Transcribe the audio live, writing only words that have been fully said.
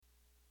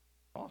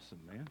awesome,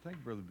 man. Thank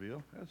you, Brother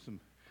Bill. That's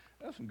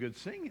some good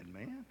singing,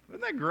 man.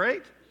 Wasn't that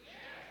great?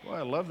 Boy,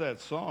 I love that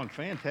song.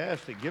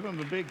 Fantastic. Give them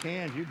a big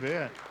hand. You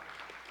bet.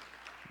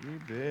 You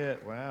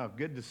bet. Wow.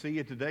 Good to see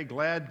you today.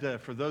 Glad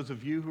for those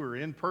of you who are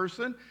in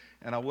person,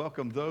 and I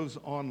welcome those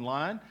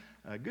online.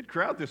 Good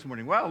crowd this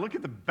morning. Wow, look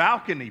at the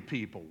balcony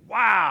people.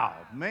 Wow,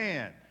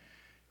 man.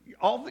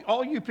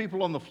 All you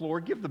people on the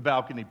floor, give the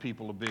balcony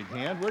people a big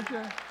hand, would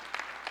you?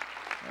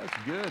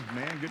 That's good,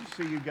 man. Good to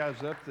see you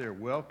guys up there.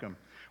 Welcome.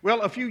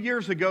 Well, a few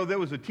years ago, there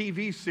was a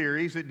TV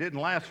series. It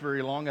didn't last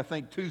very long, I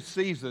think 2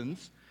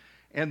 seasons.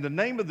 And the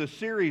name of the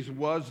series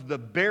was The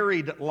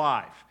Buried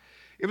Life.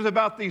 It was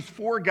about these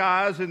 4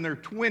 guys in their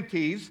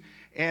 20s,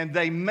 and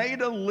they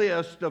made a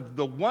list of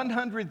the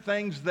 100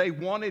 things they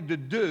wanted to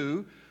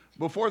do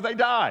before they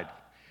died.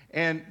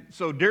 And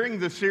so during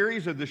the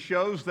series of the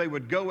shows, they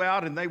would go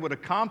out and they would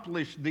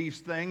accomplish these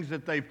things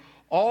that they've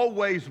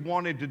always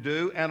wanted to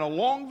do, and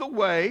along the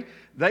way,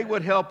 they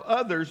would help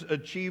others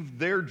achieve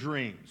their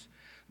dreams.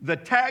 The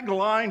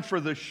tagline for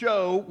the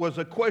show was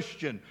a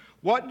question: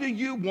 what do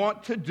you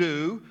want to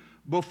do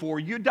before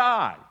you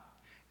die?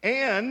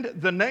 And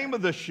the name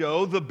of the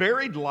show, The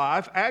Buried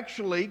Life,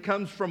 actually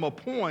comes from a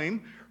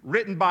poem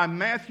written by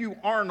Matthew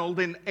Arnold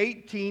in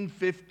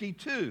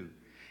 1852.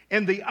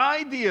 And the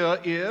idea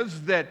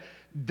is that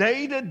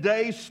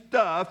day-to-day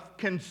stuff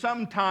can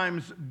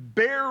sometimes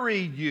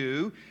bury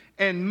you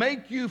and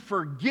make you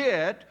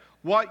forget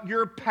what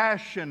you're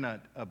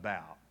passionate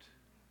about.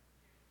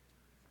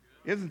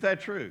 Isn't that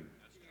true?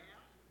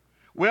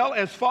 Well,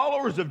 as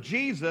followers of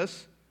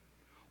Jesus,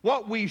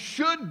 what we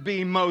should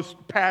be most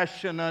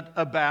passionate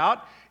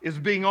about is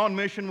being on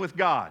mission with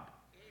God.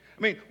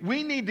 I mean,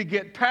 we need to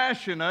get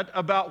passionate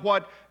about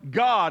what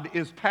God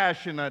is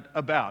passionate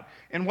about.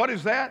 And what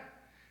is that?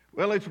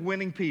 Well, it's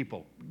winning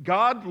people.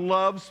 God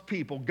loves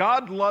people.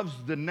 God loves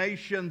the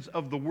nations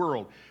of the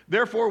world.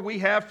 Therefore, we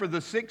have for the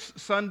 6th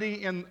Sunday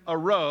in a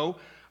row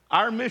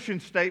our mission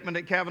statement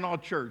at Cavanaugh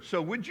Church.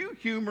 So would you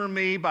humor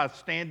me by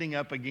standing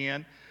up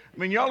again? I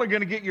mean, y'all are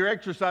going to get your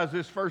exercise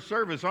this first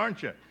service,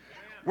 aren't you?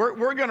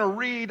 We're going to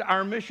read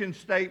our mission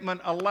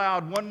statement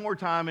aloud one more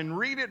time, and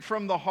read it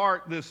from the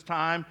heart this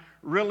time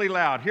really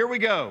loud. Here we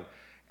go.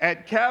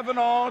 At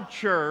Cavanaugh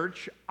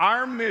Church,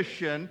 our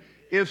mission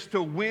is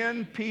to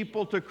win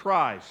people to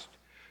Christ,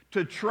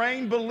 to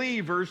train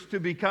believers to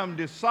become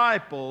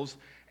disciples,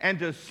 and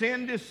to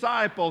send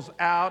disciples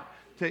out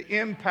to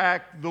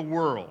impact the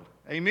world.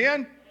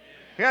 Amen?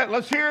 Yeah,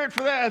 let's hear it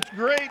for that. That's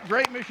great,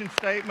 great mission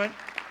statement.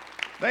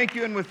 Thank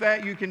you, and with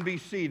that, you can be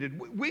seated.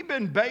 We've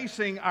been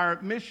basing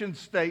our mission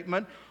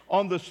statement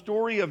on the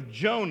story of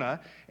Jonah,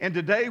 and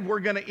today we're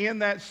going to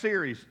end that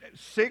series.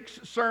 6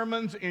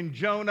 sermons in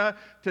Jonah.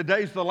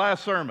 Today's the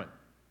last sermon.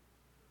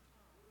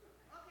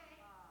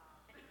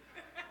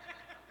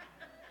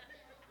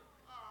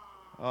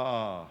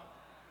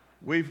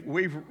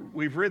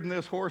 We've ridden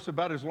this horse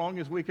about as long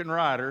as we can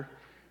ride her,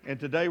 and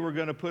today we're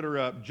going to put her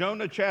up.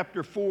 Jonah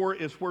chapter 4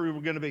 is where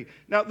we're going to be.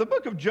 Now, the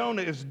book of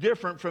Jonah is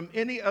different from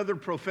any other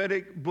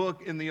prophetic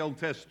book in the Old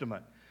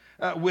Testament.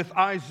 With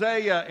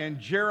Isaiah and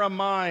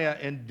Jeremiah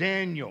and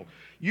Daniel,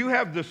 you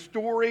have the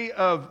story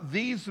of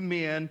these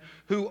men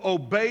who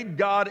obeyed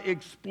God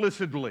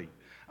explicitly.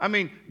 I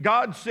mean,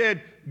 God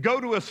said, go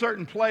to a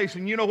certain place,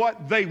 and you know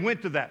what? They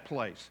went to that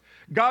place.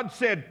 God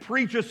said,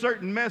 preach a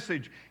certain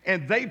message,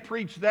 and they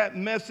preached that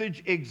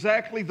message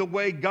exactly the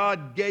way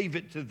God gave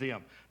it to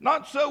them.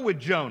 Not so with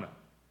Jonah.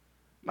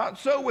 Not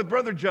so with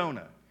Brother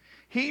Jonah.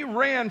 He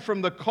ran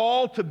from the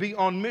call to be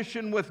on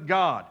mission with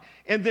God.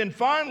 And then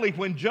finally,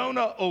 when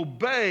Jonah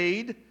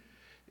obeyed,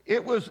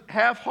 it was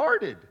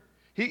half-hearted.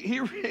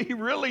 He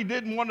really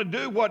didn't want to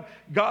do what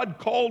God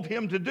called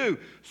him to do.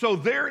 So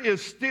there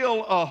is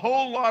still a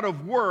whole lot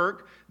of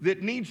work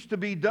that needs to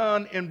be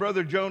done in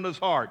Brother Jonah's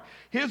heart.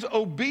 His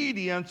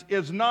obedience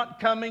is not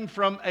coming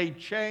from a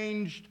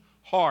changed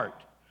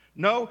heart.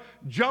 No,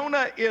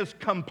 Jonah is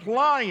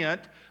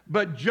compliant,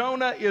 but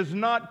Jonah is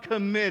not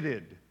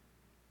committed.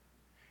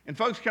 And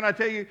folks, can I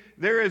tell you,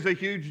 there is a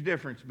huge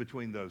difference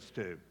between those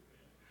two.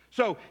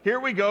 So here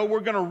we go.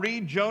 We're going to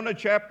read Jonah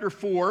chapter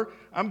 4.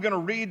 I'm going to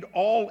read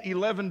all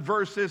 11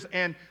 verses,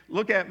 and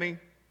look at me.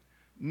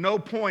 No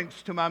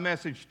points to my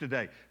message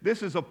today.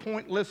 This is a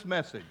pointless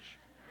message.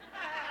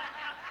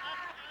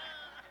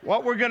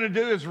 What we're going to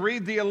do is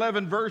read the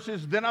 11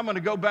 verses, then I'm going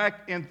to go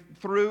back and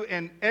through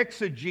and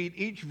exegete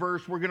each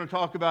verse. We're going to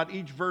talk about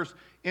each verse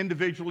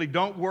individually.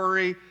 Don't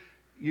worry.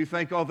 You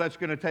think, oh, that's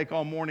going to take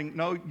all morning.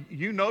 No,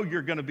 you know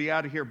you're going to be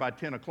out of here by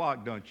 10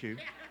 o'clock, don't you?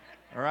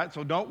 All right,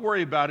 so don't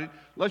worry about it.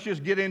 Let's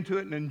just get into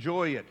it and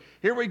enjoy it.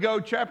 Here we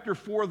go, chapter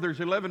 4, there's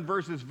 11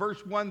 verses.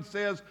 Verse 1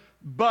 says,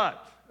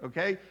 but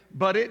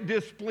it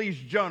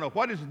displeased Jonah.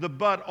 What is the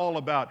but all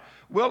about?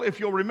 Well, if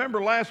you'll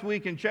remember last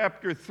week in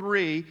chapter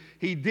 3,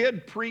 he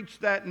did preach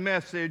that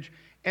message,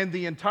 and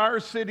the entire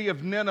city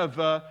of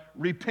Nineveh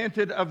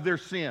repented of their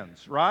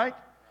sins, right?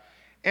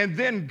 And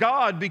then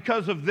God,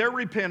 because of their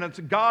repentance,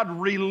 God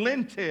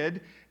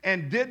relented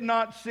and did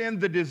not send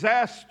the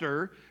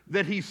disaster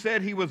that he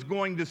said he was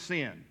going to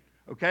send.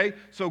 Okay?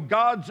 So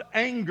God's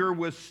anger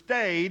was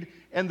stayed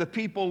and the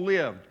people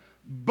lived.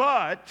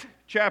 But,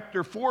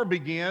 chapter 4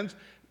 begins,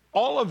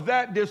 all of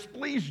that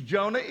displeased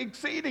Jonah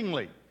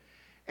exceedingly.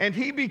 And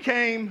he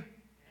became,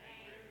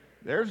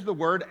 there's the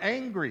word,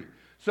 angry.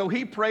 So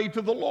he prayed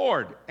to the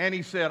Lord, and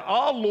he said,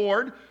 "Ah,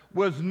 Lord,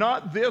 was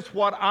not this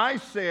what I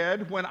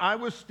said when I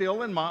was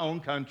still in my own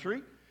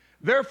country?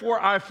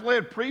 Therefore I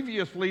fled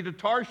previously to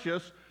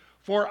Tarshish,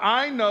 for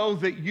I know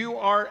that you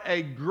are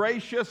a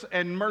gracious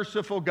and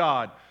merciful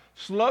God,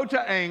 slow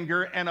to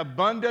anger and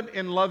abundant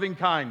in loving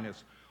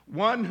kindness,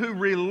 one who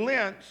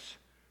relents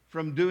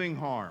from doing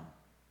harm.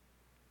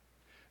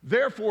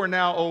 Therefore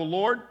now, O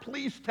Lord,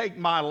 please take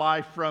my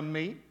life from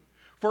me,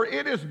 for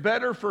it is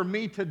better for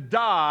me to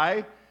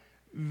die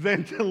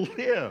than to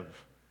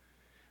live."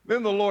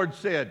 Then the Lord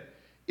said,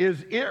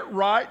 "Is it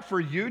right for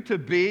you to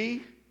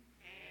be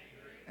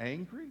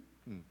angry?"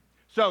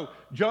 So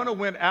Jonah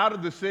went out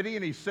of the city,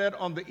 and he sat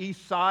on the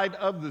east side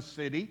of the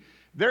city.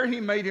 There he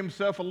made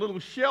himself a little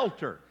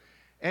shelter,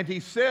 and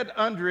he sat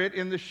under it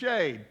in the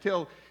shade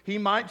till he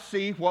might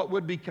see what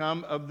would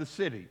become of the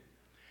city.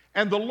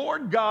 And the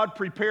Lord God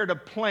prepared a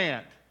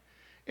plant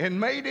and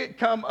made it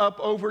come up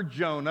over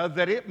Jonah,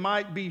 that it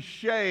might be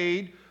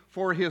shade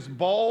for his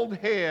bald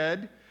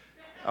head,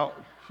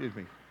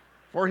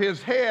 for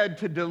his head,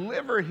 to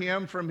deliver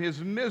him from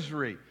his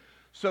misery.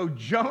 So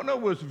Jonah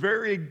was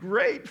very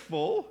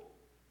grateful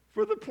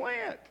for the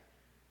plant.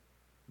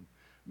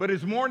 But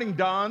as morning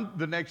dawned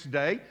the next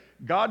day,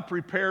 God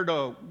prepared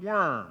a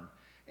worm,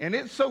 and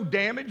it so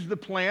damaged the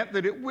plant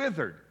that it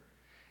withered.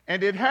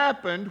 And it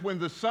happened when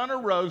the sun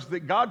arose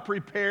that God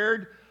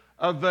prepared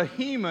a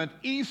vehement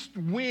east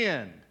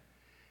wind,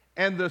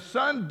 and the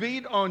sun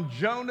beat on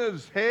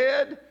Jonah's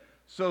head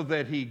so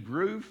that he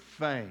grew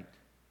faint.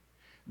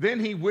 Then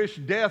he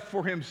wished death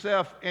for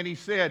himself, and he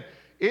said,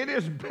 "It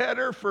is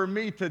better for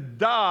me to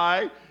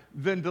die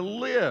than to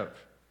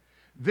live."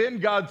 Then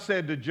God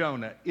said to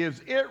Jonah,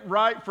 "Is it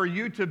right for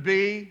you to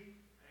be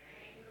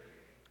angry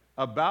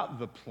about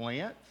the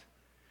plant?"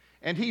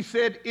 And he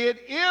said,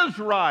 "It is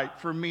right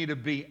for me to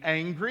be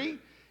angry,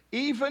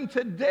 even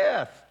to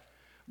death."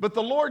 But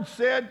the Lord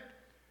said,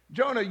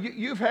 "Jonah,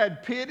 you've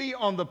had pity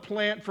on the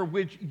plant for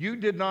which you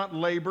did not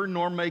labor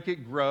nor make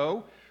it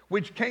grow,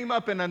 which came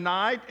up in a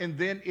night, and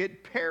then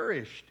it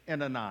perished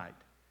in a night.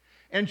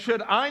 And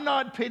should I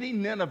not pity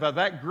Nineveh,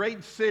 that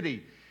great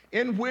city,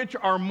 in which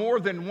are more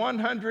than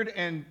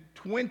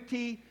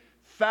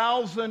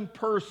 120,000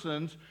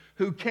 persons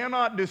who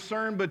cannot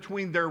discern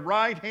between their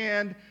right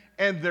hand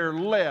and their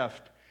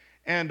left,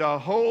 and a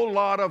whole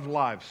lot of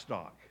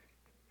livestock?"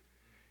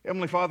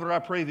 Heavenly Father, I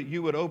pray that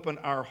you would open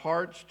our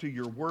hearts to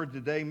your word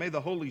today. May the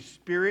Holy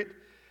Spirit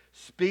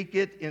speak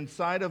it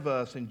inside of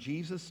us. In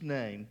Jesus'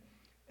 name,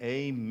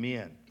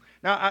 amen.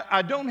 Now,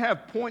 I don't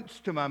have points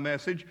to my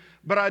message,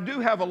 but I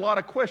do have a lot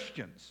of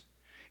questions.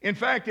 In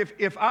fact,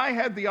 if I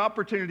had the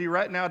opportunity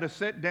right now to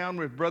sit down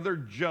with Brother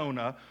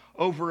Jonah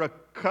over a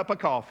cup of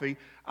coffee,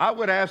 I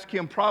would ask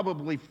him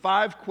probably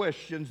 5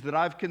 questions that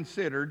I've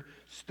considered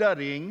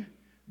studying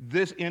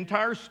this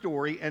entire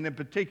story, and in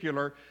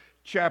particular,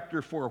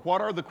 chapter 4. What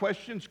are the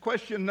questions?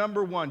 Question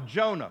number 1,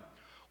 Jonah,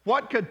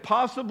 what could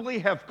possibly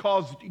have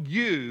caused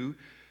you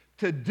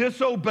to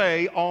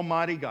disobey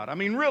Almighty God? I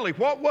mean, really,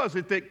 what was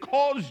it that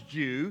caused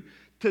you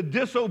to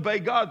disobey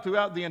God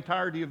throughout the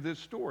entirety of this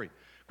story?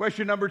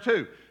 Question number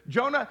 2,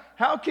 Jonah,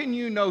 how can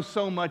you know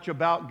so much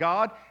about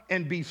God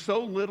and be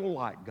so little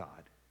like God?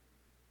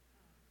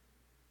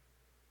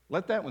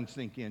 Let that one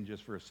sink in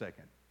just for a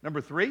second. Number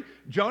 3,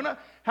 Jonah,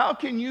 how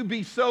can you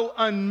be so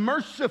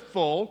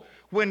unmerciful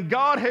when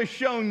God has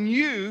shown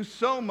you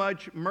so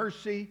much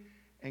mercy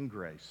and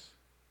grace?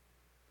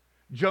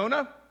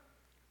 Jonah,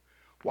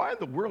 why in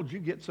the world did you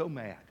get so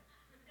mad?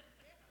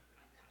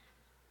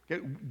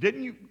 Okay,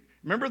 didn't you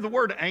remember the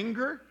word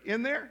anger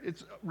in there?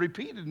 It's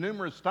repeated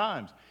numerous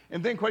times.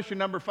 And then question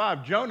number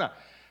 5, Jonah,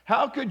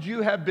 how could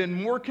you have been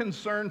more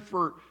concerned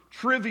for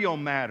trivial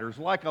matters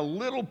like a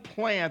little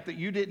plant that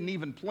you didn't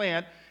even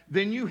plant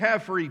than you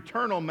have for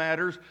eternal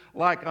matters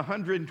like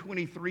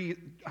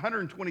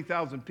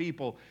 120,000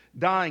 people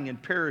dying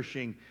and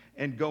perishing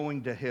and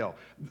going to hell?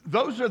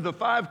 Those are the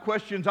 5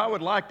 questions I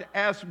would like to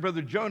ask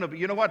Brother Jonah, but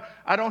you know what?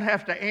 I don't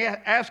have to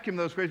ask him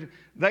those questions.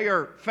 They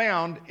are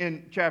found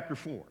in chapter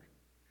 4.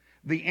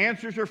 The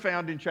answers are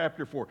found in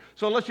chapter 4.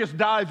 So let's just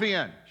dive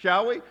in,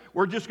 shall we?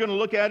 We're just going to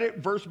look at it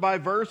verse by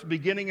verse,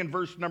 beginning in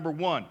verse number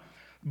 1.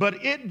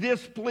 But it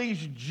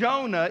displeased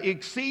Jonah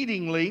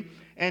exceedingly,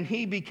 and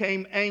he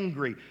became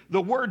angry. The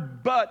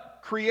word "but"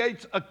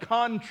 creates a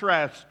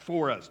contrast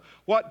for us.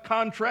 What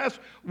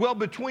contrast? Well,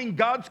 between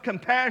God's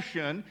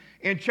compassion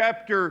in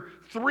chapter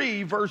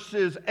 3,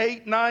 verses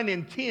 8, 9,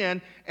 and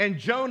 10, and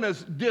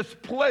Jonah's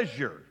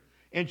displeasure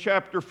in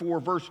chapter 4,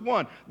 verse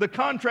 1. The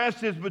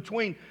contrast is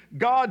between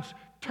God's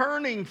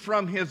turning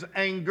from his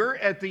anger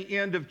at the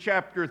end of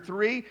chapter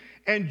 3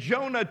 and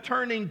Jonah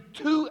turning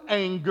to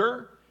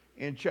anger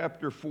in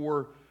chapter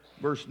 4,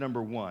 verse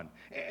number 1.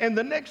 And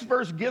the next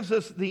verse gives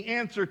us the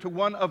answer to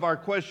one of our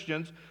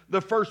questions. The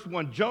first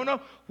one,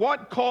 Jonah,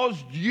 what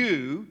caused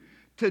you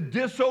to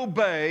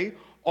disobey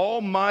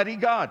Almighty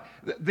God?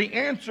 The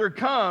answer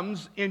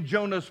comes in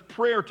Jonah's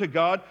prayer to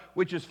God,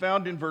 which is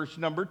found in verse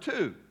number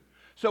 2.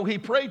 So he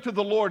prayed to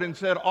the Lord and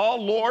said, "Oh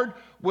Lord,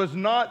 was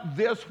not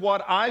this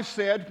what I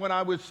said when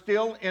I was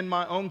still in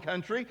my own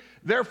country?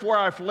 Therefore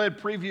I fled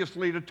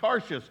previously to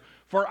Tarshish.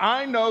 For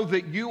I know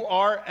that you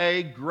are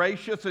a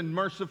gracious and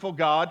merciful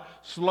God,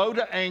 slow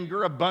to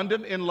anger,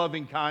 abundant in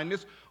loving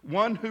kindness,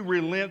 one who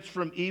relents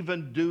from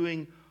even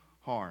doing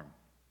harm."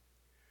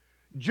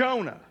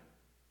 Jonah,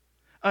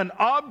 an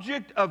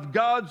object of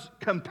God's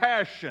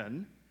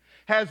compassion,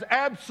 has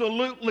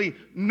absolutely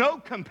no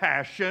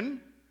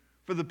compassion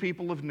for the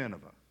people of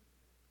Nineveh.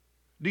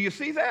 Do you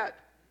see that?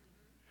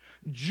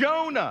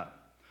 Jonah,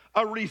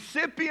 a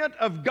recipient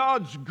of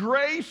God's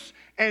grace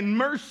and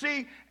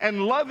mercy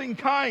and loving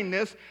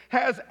kindness,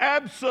 has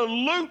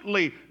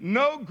absolutely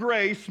no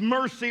grace,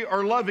 mercy,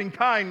 or loving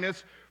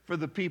kindness for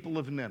the people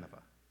of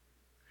Nineveh.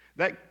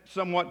 That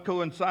somewhat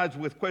coincides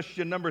with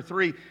question number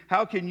 3.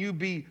 How can you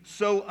be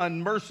so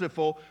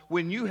unmerciful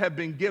when you have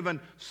been given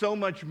so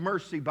much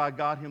mercy by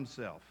God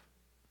himself?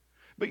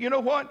 But you know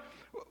what?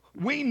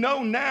 We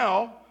know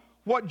now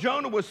what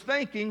Jonah was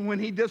thinking when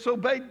he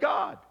disobeyed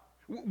God.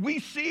 We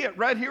see it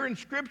right here in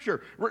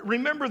Scripture.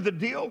 Remember the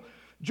deal?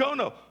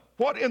 Jonah,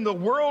 what in the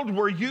world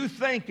were you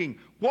thinking?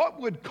 What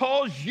would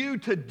cause you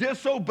to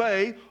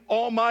disobey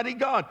Almighty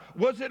God?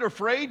 Was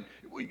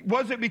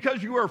it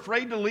because you were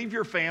afraid to leave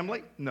your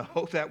family? No,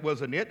 that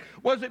wasn't it.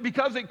 Was it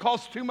because it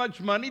cost too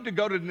much money to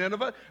go to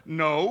Nineveh?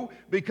 No,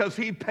 because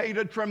he paid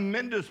a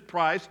tremendous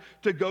price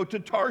to go to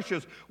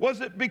Tarshish.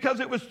 Was it because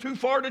it was too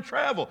far to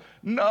travel?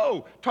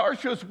 No,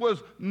 Tarshish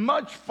was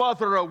much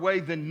farther away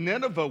than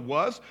Nineveh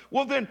was.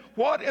 Well, then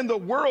what in the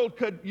world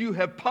could you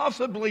have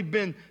possibly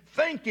been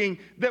thinking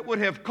that would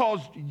have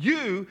caused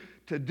you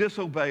to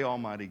disobey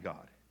Almighty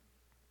God?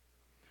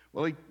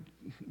 Well,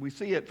 we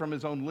see it from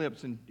his own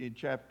lips in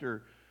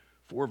chapter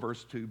 4,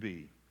 verse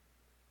 2b.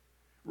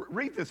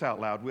 Read this out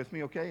loud with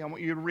me, okay? I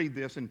want you to read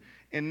this and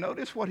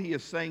notice what he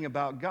is saying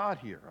about God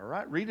here, all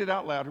right? Read it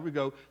out loud. Here we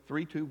go.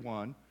 3, 2,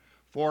 1.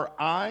 For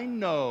I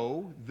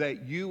know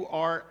that you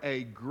are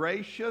a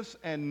gracious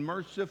and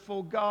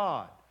merciful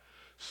God,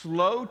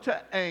 slow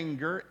to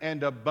anger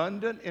and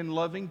abundant in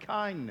loving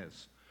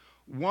kindness,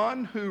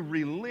 one who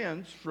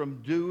relents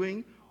from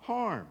doing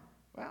harm.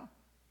 Wow.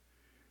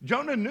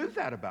 Jonah knew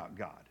that about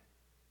God.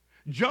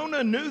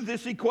 Jonah knew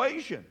this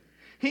equation.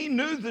 He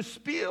knew the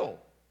spiel.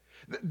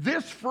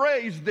 This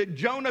phrase that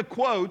Jonah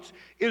quotes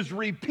is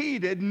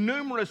repeated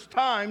numerous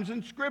times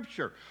in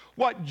Scripture.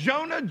 What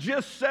Jonah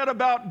just said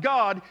about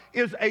God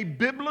is a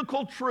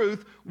biblical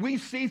truth we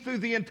see through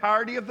the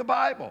entirety of the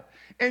Bible.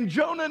 And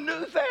Jonah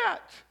knew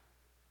that.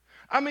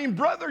 I mean,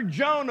 Brother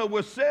Jonah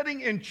was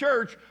sitting in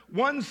church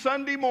one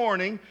Sunday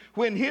morning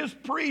when his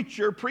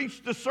preacher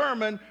preached a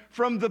sermon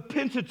from the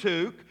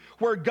Pentateuch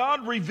where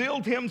God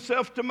revealed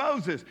himself to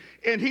Moses.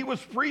 And he was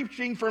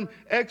preaching from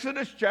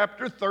Exodus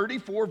chapter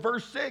 34,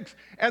 verse 6.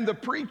 And the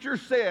preacher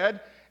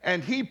said,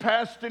 and he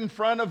passed in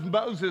front of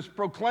Moses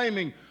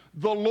proclaiming,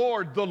 the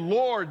Lord,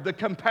 the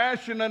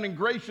compassionate and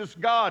gracious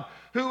God,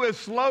 who is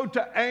slow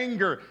to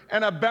anger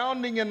and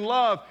abounding in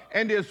love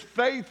and is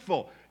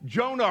faithful.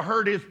 Jonah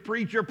heard his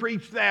preacher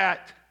preach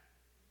that.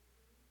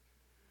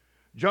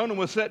 Jonah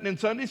was sitting in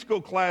Sunday school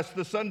class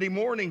the Sunday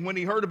morning when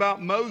he heard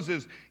about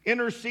Moses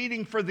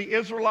interceding for the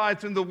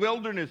Israelites in the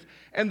wilderness.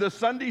 And the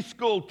Sunday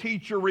school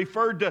teacher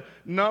referred to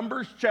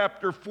Numbers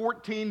chapter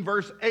 14,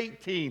 verse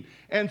 18,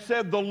 and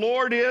said, the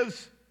Lord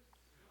is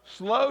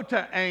slow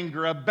to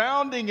anger,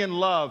 abounding in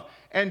love,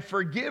 and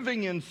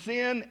forgiving in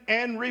sin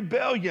and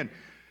rebellion.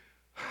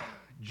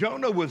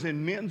 Jonah was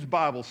in men's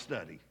Bible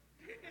study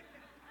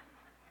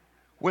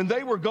when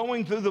they were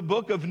going through the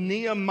book of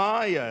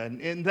Nehemiah,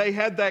 and they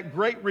had that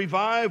great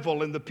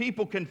revival, and the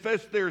people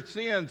confessed their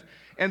sins.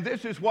 And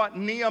this is what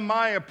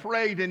Nehemiah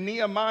prayed in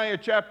Nehemiah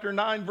chapter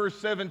 9, verse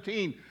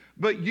 17.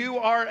 But you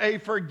are a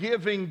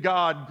forgiving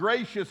God,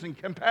 gracious and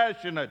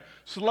compassionate,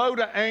 slow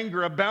to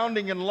anger,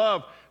 abounding in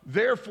love.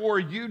 Therefore,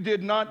 you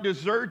did not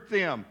desert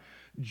them.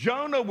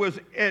 Jonah was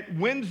at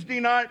Wednesday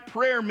night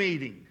prayer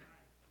meeting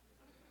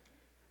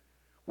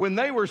when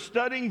they were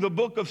studying the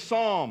book of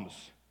Psalms.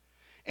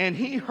 And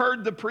he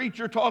heard the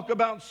preacher talk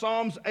about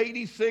Psalms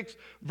 86,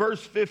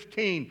 verse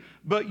 15.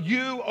 But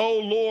you, O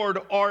Lord,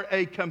 are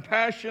a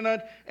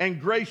compassionate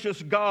and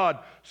gracious God,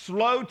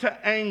 slow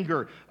to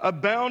anger,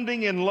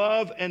 abounding in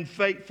love and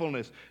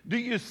faithfulness. Do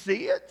you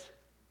see it?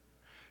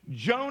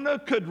 Jonah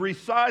could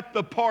recite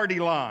the party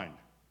line.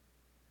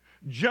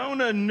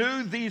 Jonah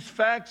knew these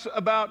facts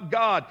about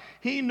God.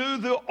 He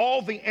knew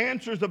all the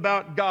answers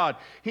about God.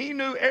 He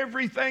knew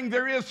everything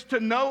there is to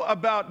know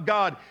about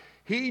God.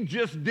 He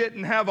just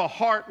didn't have a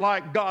heart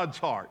like God's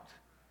heart.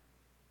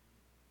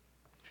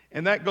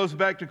 And that goes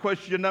back to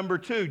question number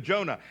 2.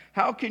 Jonah,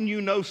 how can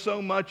you know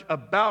so much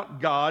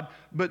about God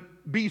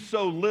but be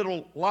so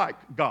little like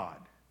God?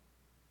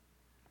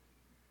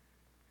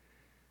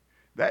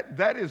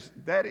 That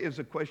is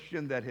a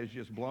question that has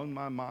just blown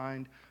my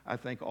mind, I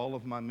think, all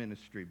of my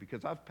ministry,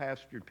 because I've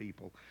pastored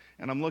people,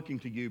 and I'm looking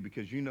to you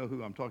because you know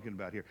who I'm talking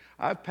about here.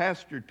 I've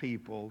pastored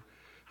people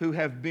who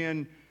have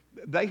been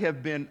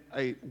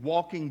a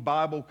walking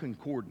Bible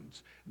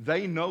concordance.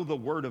 They know the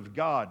Word of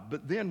God,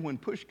 but then when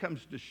push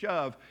comes to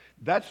shove,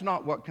 that's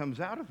not what comes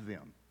out of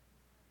them.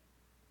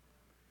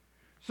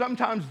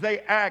 Sometimes they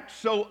act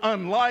so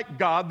unlike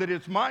God that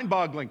it's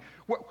mind-boggling.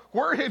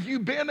 Where have you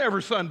been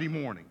every Sunday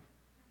morning?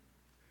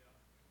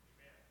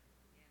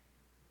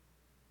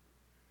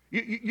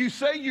 You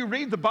say you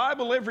read the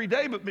Bible every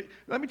day, but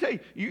let me tell you,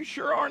 you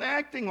sure aren't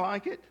acting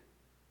like it.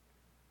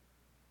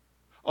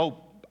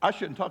 Oh, I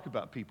shouldn't talk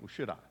about people,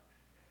 should I?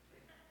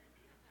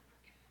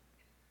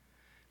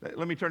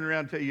 Let me turn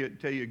around and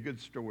tell you a good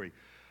story.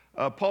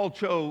 Paul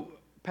Cho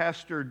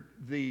pastored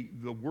the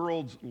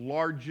world's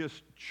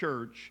largest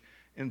church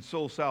in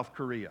Seoul, South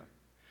Korea.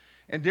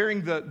 And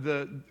during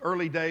the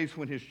early days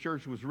when his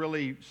church was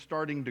really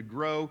starting to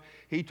grow,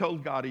 he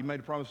told God, he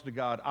made a promise to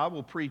God, I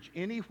will preach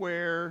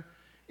anywhere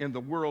in the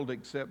world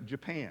except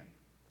Japan.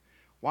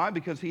 Why?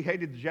 Because he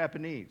hated the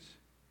Japanese.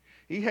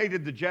 He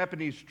hated the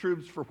Japanese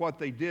troops for what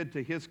they did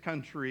to his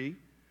country,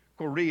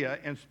 Korea,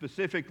 and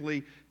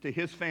specifically to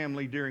his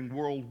family during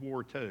World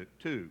War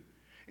II.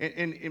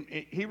 And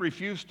he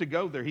refused to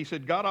go there. He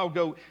said, God, I'll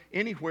go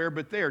anywhere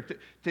but there.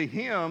 To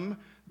him,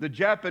 the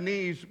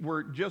Japanese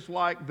were just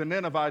like the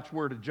Ninevites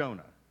were to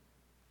Jonah.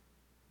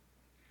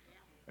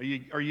 Are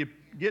you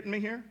getting me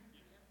here?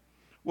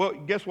 Well,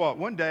 guess what?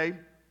 One day,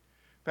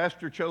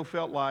 Pastor Cho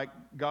felt like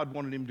God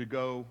wanted him to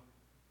go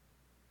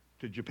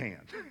to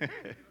Japan.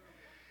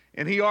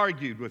 And he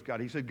argued with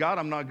God. He said, God,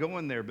 I'm not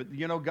going there. But,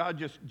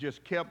 God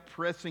just kept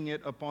pressing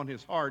it upon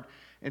his heart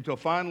until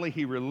finally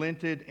he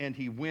relented and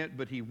he went,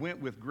 but he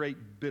went with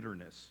great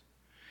bitterness.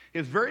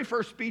 His very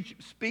first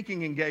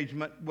speaking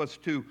engagement was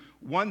to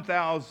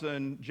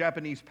 1,000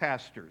 Japanese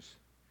pastors.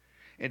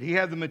 And he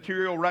had the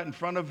material right in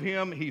front of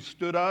him. He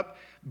stood up,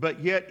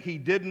 but yet he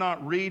did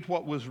not read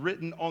what was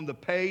written on the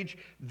page.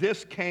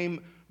 This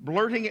came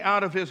blurting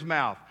out of his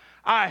mouth.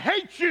 I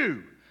hate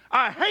you.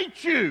 I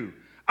hate you.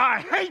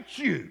 I hate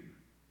you.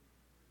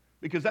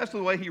 Because that's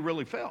the way he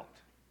really felt.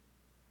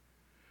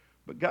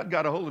 But God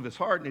got a hold of his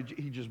heart, and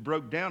he just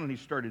broke down, and he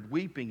started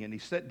weeping, and he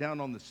sat down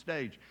on the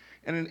stage.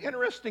 And an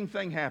interesting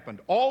thing happened.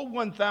 All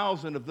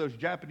 1,000 of those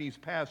Japanese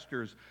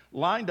pastors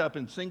lined up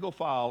in single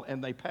file,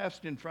 and they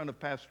passed in front of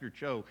Pastor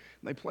Cho,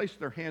 and they placed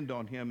their hand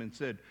on him and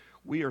said,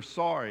 we are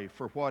sorry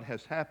for what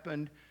has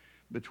happened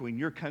between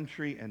your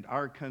country and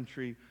our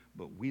country,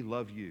 but we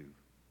love you.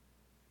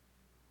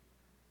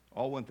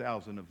 All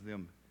 1,000 of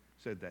them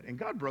said that. And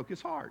God broke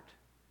his heart.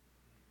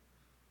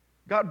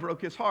 God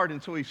broke his heart,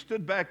 and so he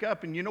stood back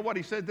up, and you know what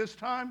he said this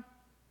time?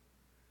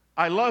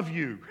 I love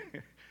you.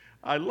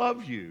 I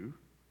love you.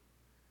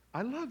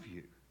 I love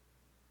you.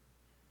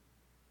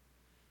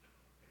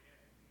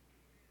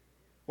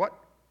 What?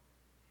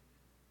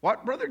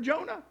 What, Brother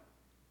Jonah?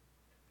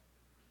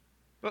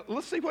 But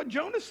let's see what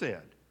Jonah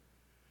said.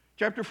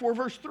 Chapter 4,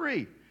 verse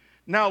 3.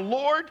 Now,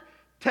 Lord,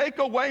 take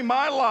away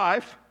my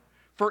life,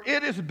 for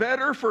it is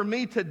better for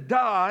me to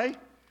die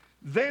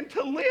than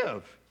to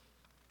live.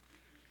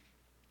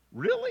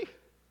 Really?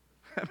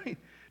 I mean,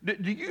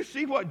 do you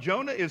see what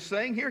Jonah is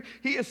saying here?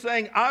 He is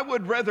saying, I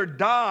would rather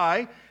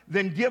die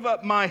than give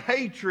up my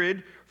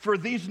hatred for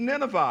these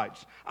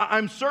Ninevites.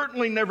 I'm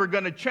certainly never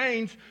going to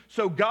change,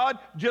 so God,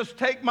 just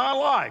take my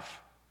life.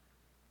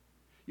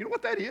 You know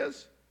what that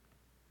is?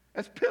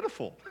 That's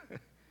pitiful.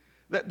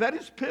 That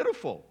is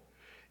pitiful.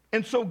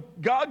 And so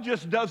God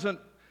just doesn't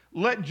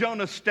let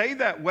Jonah stay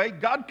that way.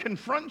 God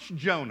confronts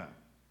Jonah.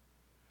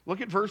 Look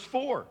at verse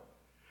 4.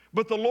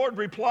 But the Lord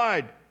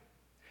replied,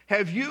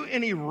 have you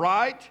any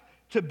right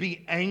to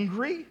be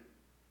angry?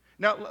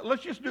 Now,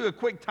 let's just do a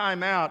quick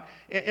time out,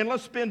 and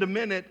let's spend a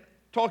minute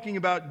talking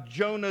about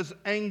Jonah's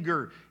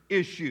anger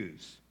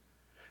issues.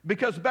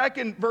 Because back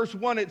in verse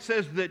 1, it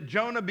says that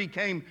Jonah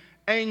became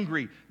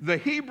angry. The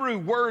Hebrew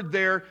word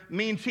there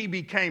means he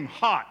became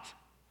hot.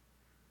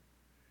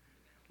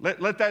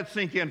 Let that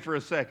sink in for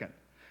a second.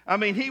 I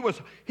mean, he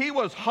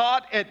was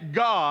hot at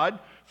God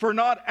for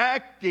not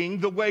acting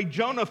the way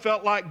Jonah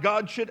felt like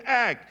God should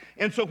act.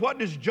 And so what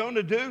does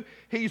Jonah do?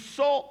 He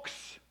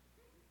sulks.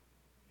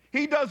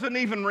 He doesn't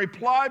even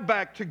reply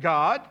back to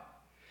God.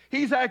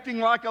 He's acting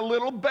like a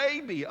little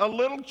baby, a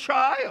little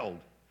child.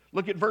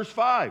 Look at verse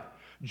 5.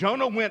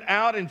 Jonah went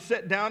out and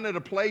sat down at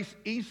a place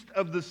east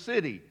of the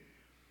city.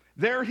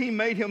 There he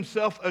made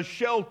himself a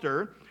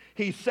shelter.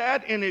 He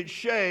sat in its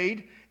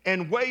shade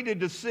and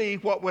waited to see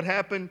what would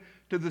happen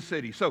to the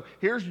city. So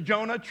here's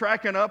Jonah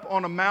tracking up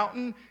on a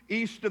mountain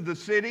east of the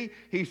city.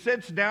 He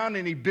sits down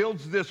and he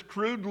builds this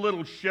crude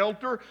little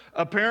shelter.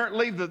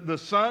 Apparently the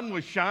sun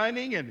was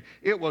shining and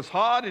it was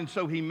hot, and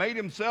so he made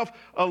himself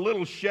a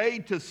little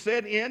shade to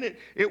sit in.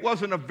 It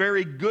wasn't a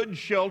very good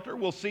shelter.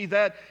 We'll see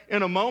that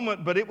in a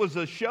moment, but it was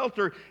a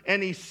shelter,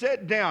 and he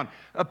sat down.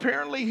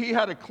 Apparently he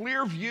had a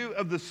clear view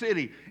of the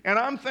city, and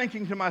I'm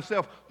thinking to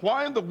myself,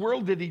 why in the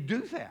world did he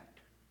do that?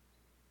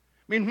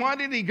 I mean, why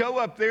did he go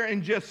up there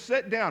and just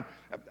sit down?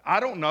 I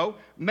don't know.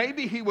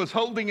 Maybe he was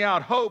holding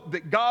out hope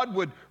that God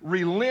would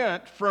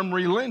relent from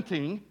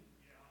relenting,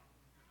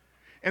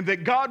 and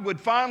that God would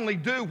finally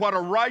do what a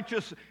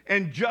righteous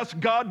and just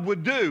God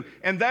would do,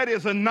 and that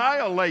is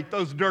annihilate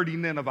those dirty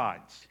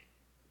Ninevites.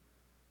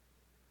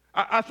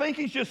 I think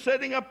he's just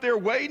sitting up there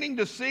waiting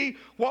to see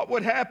what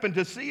would happen,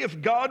 to see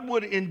if God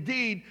would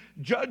indeed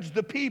judge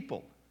the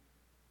people.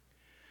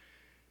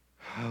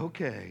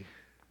 Okay,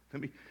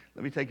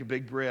 let me take a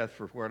big breath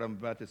for what I'm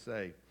about to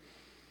say.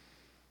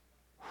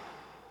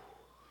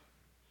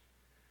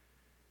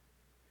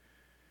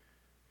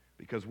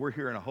 Because we're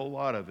hearing a whole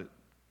lot of it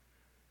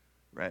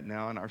right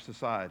now in our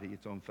society.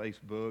 It's on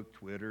Facebook,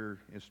 Twitter,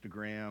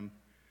 Instagram.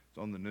 It's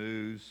on the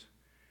news.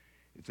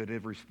 It's at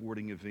every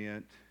sporting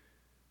event.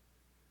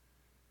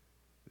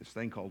 This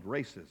thing called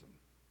racism.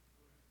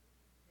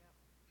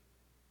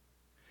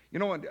 You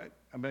know what?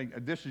 I mean,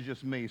 this is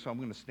just me, so I'm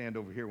going to stand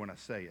over here when I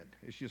say it.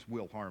 It's just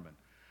Will Harmon.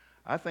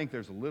 I think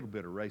there's a little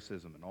bit of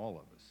racism in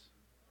all of us.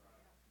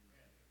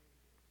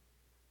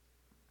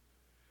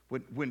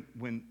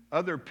 When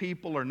other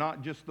people are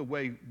not just the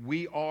way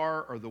we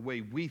are or the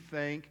way we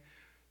think,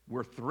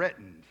 we're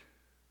threatened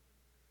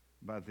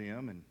by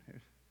them.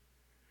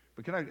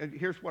 But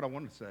here's what I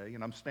want to say,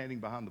 and I'm standing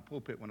behind the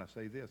pulpit when I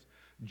say this.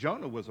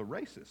 Jonah was a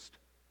racist.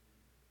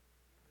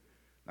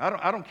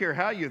 I don't care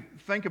how you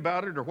think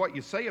about it or what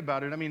you say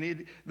about it. I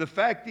mean, the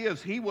fact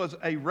is, he was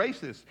a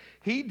racist.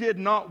 He did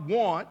not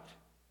want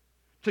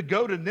to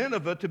go to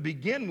Nineveh to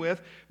begin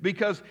with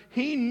because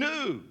he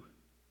knew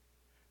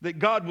that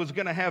God was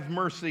going to have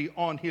mercy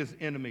on his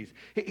enemies.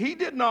 He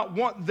did not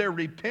want their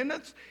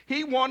repentance.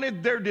 He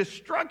wanted their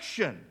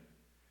destruction.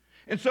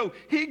 And so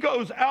he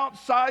goes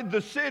outside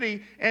the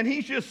city, and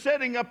he's just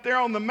sitting up there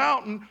on the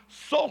mountain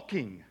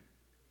sulking.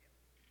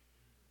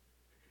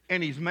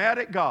 And he's mad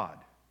at God.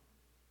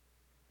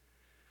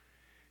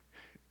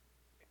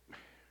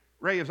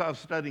 Ray, as I was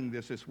studying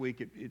this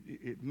week,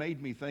 it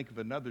made me think of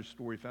another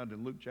story found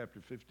in Luke chapter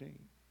 15.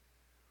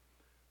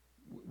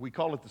 We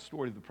call it the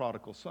story of the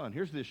prodigal son.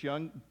 Here's this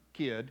young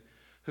kid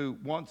who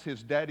wants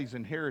his daddy's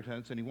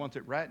inheritance, and he wants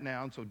it right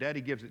now, and so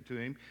daddy gives it to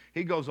him.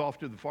 He goes off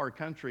to the far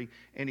country,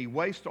 and he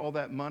wastes all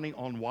that money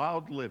on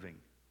wild living.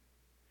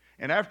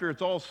 And after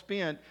it's all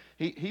spent,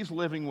 he's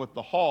living with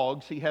the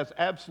hogs. He has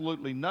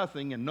absolutely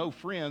nothing and no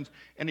friends.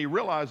 And he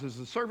realizes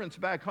the servants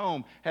back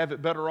home have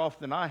it better off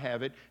than I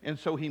have it. And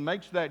so he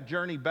makes that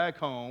journey back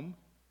home.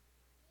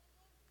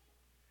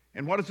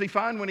 And what does he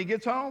find when he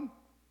gets home?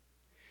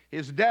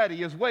 His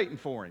daddy is waiting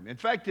for him. In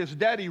fact, his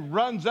daddy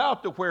runs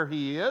out to where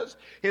he is.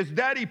 His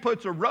daddy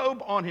puts a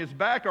robe on his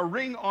back, a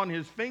ring on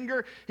his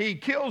finger. He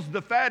kills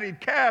the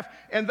fatted calf,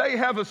 and they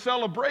have a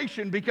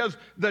celebration because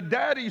the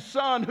daddy's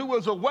son who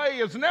was away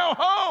is now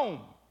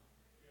home.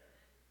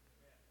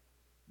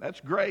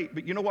 That's great,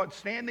 but you know what?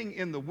 Standing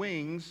in the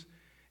wings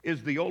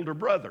is the older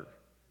brother.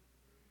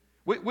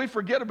 We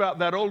forget about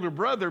that older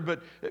brother,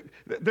 but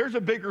there's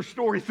a bigger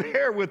story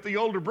there with the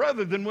older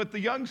brother than with the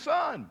young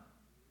son.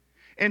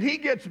 And he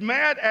gets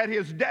mad at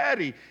his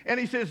daddy, and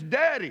he says,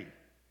 "Daddy,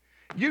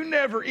 you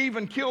never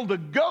even killed a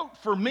goat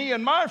for me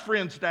and my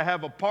friends to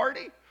have a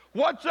party.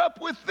 What's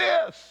up with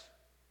this?"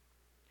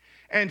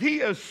 And he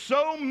is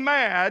so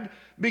mad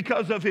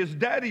because of his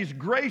daddy's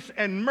grace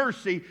and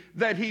mercy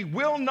that he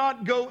will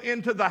not go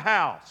into the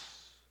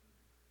house.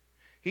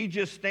 He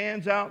just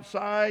stands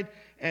outside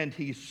and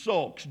he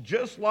sulks.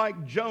 Just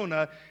like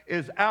Jonah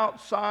is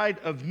outside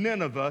of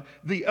Nineveh,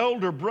 the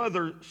elder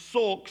brother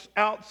sulks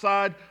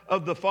outside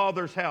of the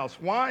father's house.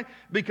 Why?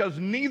 Because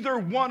neither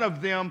one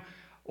of them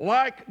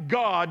like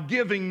God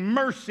giving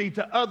mercy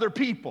to other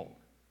people.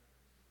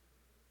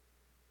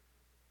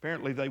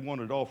 Apparently they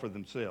want it all for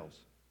themselves.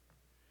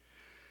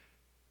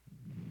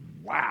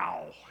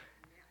 Wow.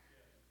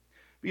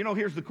 You know,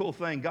 here's the cool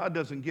thing. God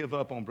doesn't give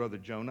up on Brother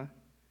Jonah.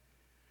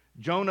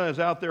 Jonah is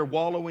out there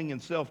wallowing in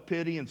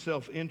self-pity and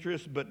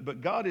self-interest,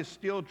 but God is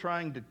still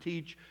trying to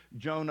teach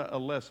Jonah a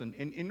lesson.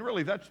 And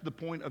really, that's the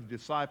point of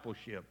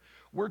discipleship.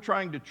 We're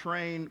trying to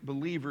train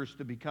believers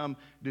to become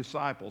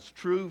disciples,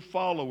 true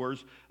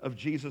followers of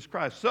Jesus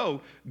Christ.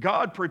 So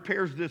God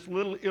prepares this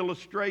little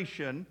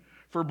illustration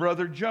for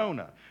Brother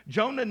Jonah.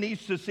 Jonah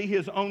needs to see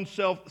his own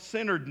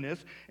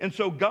self-centeredness, and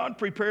so God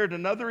prepared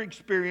another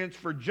experience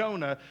for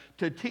Jonah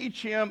to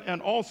teach him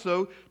and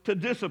also to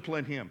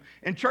discipline him.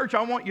 And church,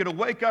 I want you to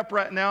wake up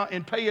right now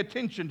and pay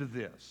attention to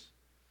this,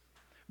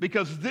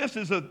 because this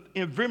is a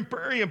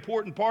very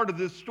important part of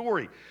this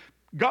story.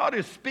 God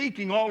is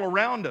speaking all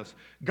around us.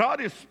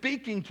 God is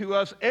speaking to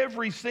us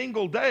every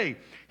single day.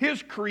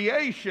 His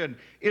creation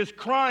is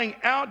crying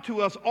out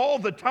to us all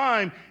the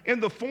time in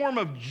the form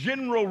of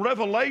general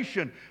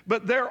revelation.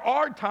 But there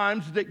are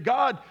times that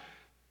God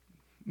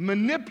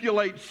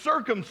manipulates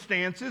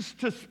circumstances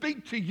to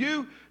speak to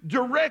you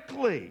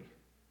directly.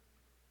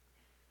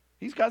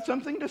 He's got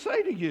something to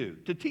say to you,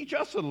 to teach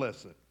us a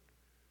lesson.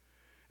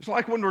 It's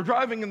like when we're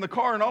driving in the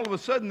car and all of a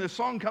sudden this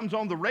song comes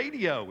on the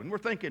radio and we're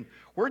thinking,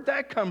 where'd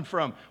that come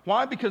from?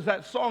 Why? Because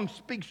that song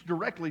speaks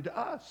directly to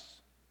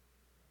us.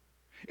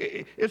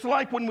 It's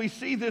like when we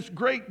see this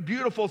great,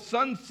 beautiful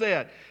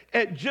sunset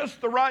at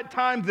just the right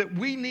time that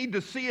we need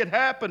to see it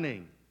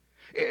happening.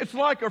 It's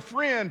like a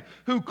friend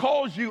who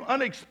calls you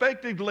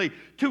unexpectedly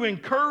to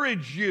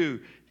encourage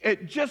you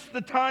at just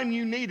the time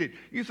you need it.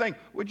 You think,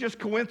 well, just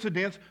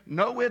coincidence.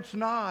 No, it's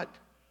not.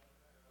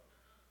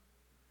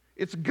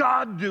 It's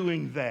God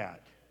doing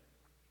that.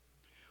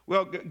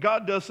 Well,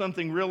 God does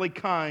something really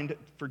kind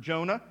for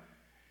Jonah.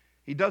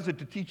 He does it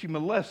to teach him a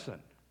lesson.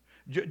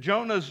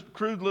 Jonah's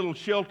crude little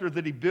shelter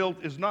that he built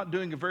is not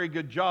doing a very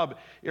good job.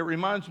 It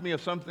reminds me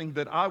of something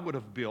that I would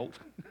have built.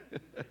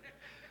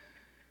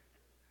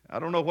 I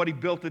don't know what he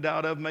built it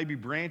out of, maybe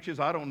branches,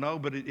 I don't know,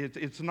 but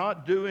it's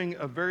not doing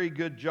a very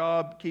good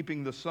job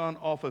keeping the sun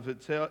off of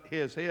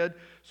his head,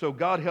 so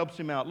God helps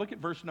him out. Look at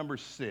verse number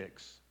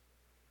 6.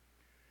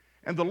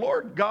 And the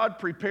Lord God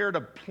prepared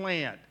a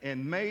plant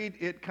and made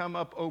it come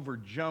up over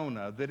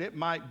Jonah, that it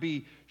might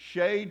be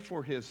shade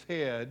for his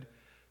head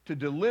to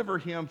deliver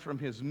him from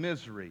his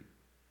misery.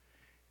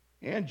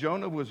 And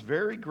Jonah was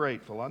very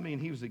grateful. I mean,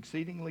 he was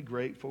exceedingly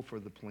grateful for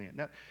the plant.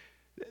 Now,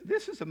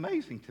 this is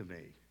amazing to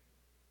me.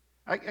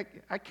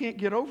 I can't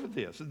get over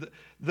this.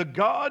 The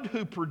God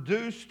who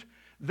produced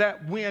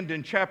that wind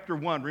in chapter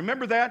 1.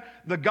 Remember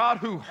that? The God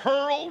who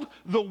hurled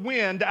the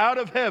wind out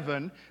of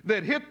heaven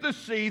that hit the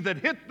sea, that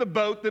hit the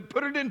boat, that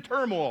put it in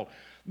turmoil.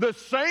 The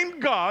same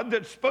God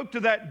that spoke to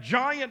that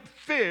giant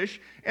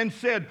fish and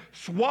said,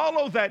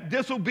 swallow that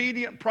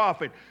disobedient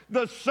prophet.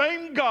 The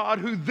same God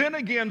who then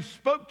again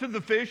spoke to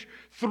the fish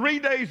 3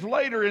 days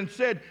later and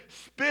said,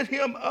 spit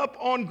him up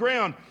on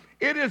ground.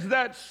 It is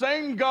that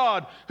same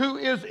God who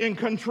is in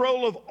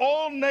control of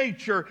all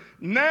nature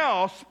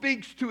now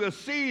speaks to a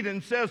seed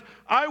and says,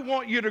 I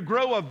want you to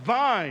grow a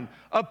vine,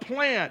 a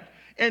plant,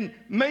 and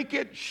make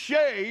it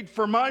shade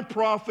for my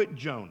prophet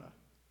Jonah.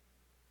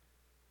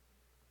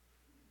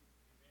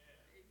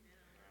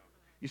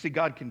 You see,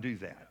 God can do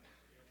that.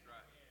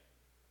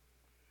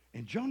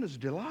 And Jonah's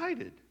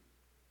delighted.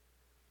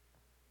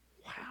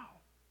 Wow.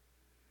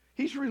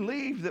 He's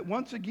relieved that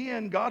once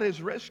again God has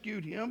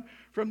rescued him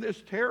from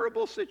this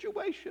terrible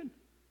situation.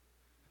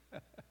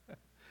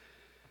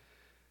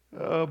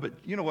 Oh, but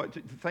you know what?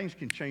 Things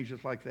can change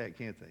just like that,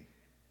 can't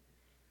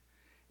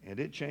they?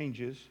 And it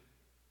changes.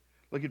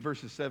 Look at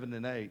verses 7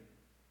 and 8.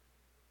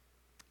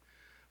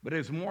 But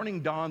as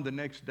morning dawned the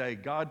next day,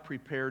 God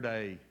prepared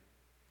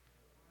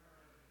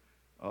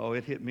Oh,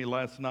 it hit me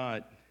last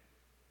night.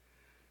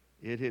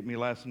 It hit me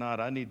last night.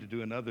 I need to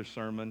do another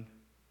sermon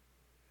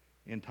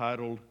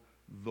entitled,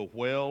 The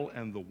Well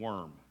and the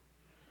Worm.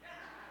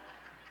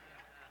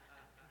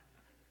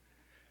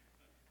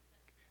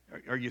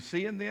 Are you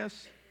seeing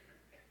this?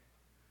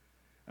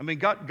 I mean,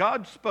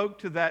 God spoke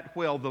to that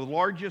whale, the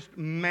largest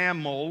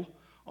mammal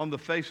on the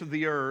face of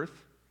the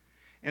earth,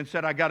 and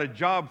said, I got a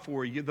job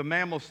for you. The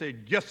mammal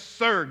said, yes,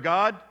 sir,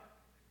 God.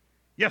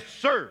 Yes,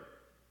 sir.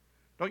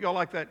 Don't y'all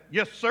like that?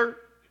 Yes, sir.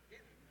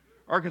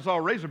 Arkansas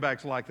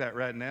Razorbacks like that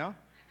right now.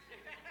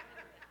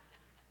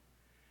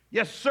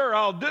 Yes, sir,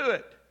 I'll do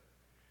it.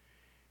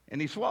 And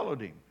he swallowed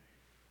him.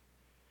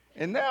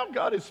 And now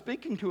God is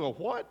speaking to a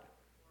what?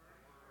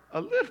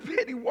 A little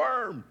bitty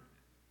worm.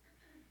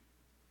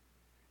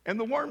 And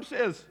the worm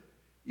says,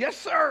 yes,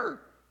 sir.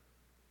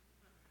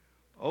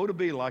 Oh, to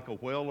be like a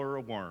whale or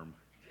a worm.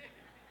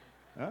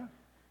 Huh?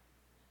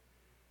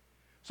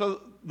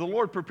 So the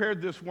Lord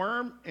prepared this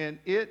worm, and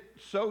it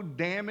so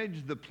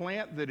damaged the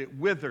plant that it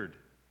withered.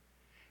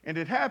 And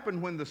it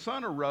happened when the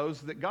sun arose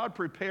that God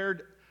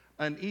prepared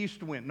an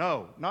east wind.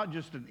 No, not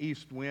just an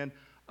east wind,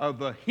 a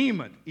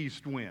vehement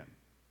east wind.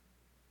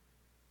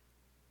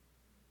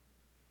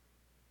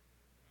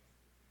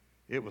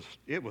 It was,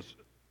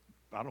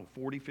 I don't know,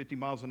 40, 50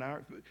 miles an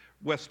hour.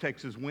 West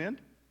Texas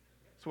wind.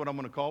 That's what I'm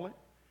going to call it.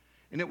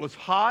 And it was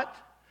hot.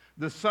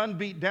 The sun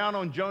beat down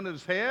on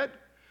Jonah's head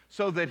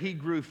so that he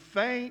grew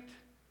faint.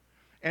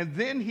 And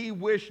then he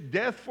wished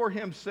death for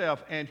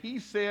himself. And he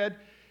said,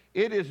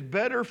 it is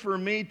better for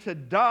me to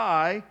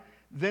die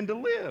than to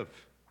live.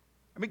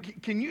 I mean,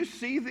 can you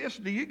see this?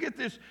 Do you get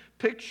this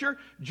picture?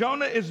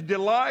 Jonah is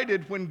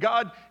delighted when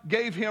God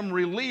gave him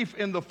relief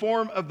in the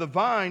form of the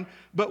vine,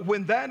 but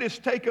when that is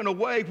taken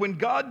away, when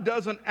God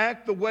doesn't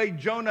act the way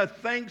Jonah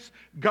thinks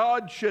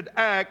God should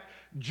act,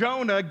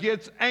 Jonah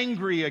gets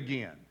angry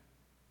again.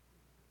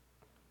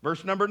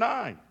 Verse number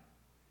 9.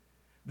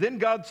 Then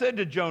God said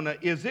to Jonah,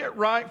 is it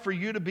right for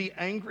you to be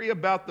angry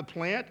about the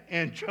plant?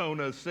 And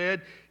Jonah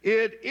said,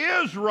 it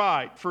is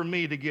right for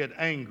me to get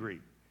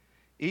angry,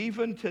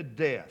 even to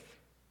death.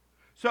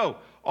 So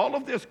all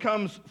of this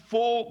comes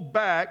full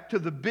back to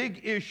the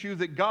big issue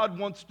that God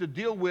wants to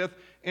deal with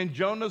in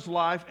Jonah's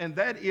life, and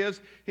that is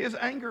his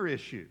anger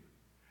issue.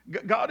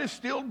 God is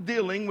still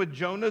dealing with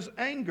Jonah's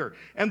anger.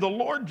 And the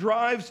Lord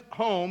drives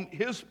home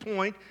his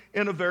point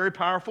in a very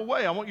powerful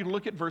way. I want you to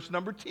look at verse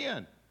number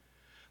 10.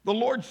 The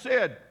Lord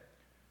said,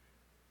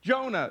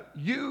 Jonah,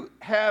 you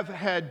have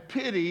had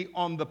pity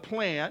on the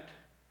plant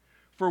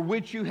for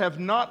which you have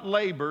not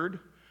labored,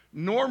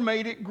 nor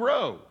made it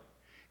grow.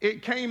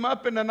 It came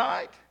up in the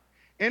night,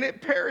 and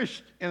it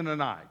perished in the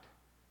night.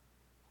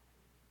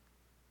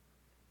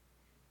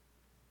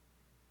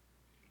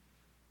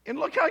 And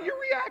look how you're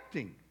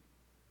reacting.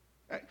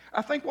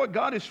 I think what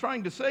God is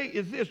trying to say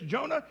is this,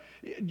 Jonah,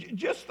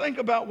 just think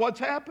about what's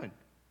happened.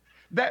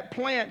 That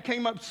plant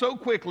came up so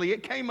quickly,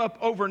 it came up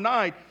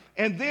overnight,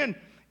 and then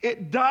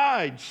it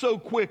died so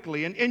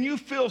quickly, and you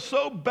feel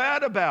so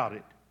bad about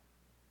it.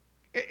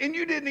 And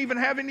you didn't even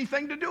have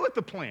anything to do with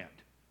the plant.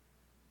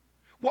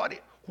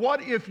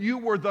 What if you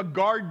were the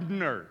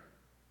gardener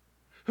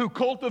who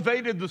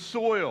cultivated the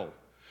soil,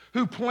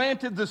 who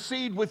planted the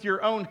seed with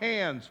your own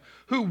hands,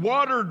 who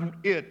watered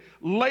it,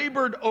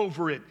 labored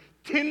over it,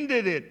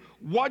 tended it,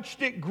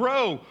 watched it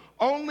grow,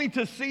 only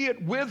to see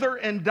it wither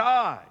and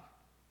die?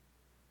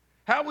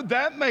 How would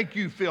that make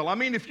you feel? I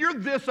mean, if you're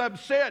this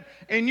upset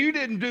and you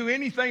didn't do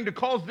anything to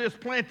cause this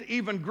plant to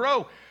even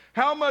grow,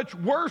 how much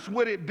worse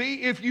would it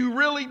be if you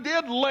really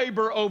did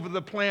labor over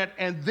the plant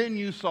and then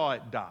you saw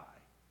it die?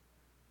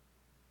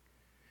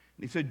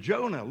 And he said,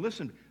 Jonah,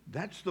 listen,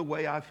 that's the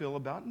way I feel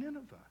about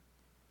Nineveh.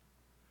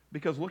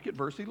 Because look at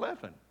verse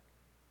 11.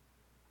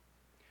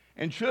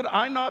 And should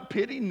I not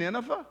pity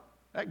Nineveh,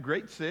 that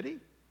great city,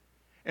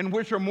 in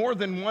which are more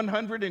than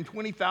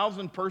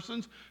 120,000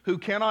 persons who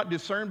cannot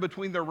discern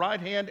between their right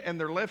hand and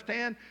their left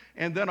hand,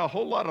 and then a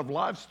whole lot of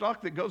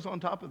livestock that goes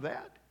on top of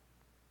that?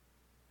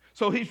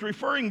 So he's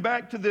referring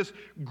back to this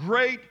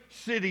great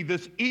city,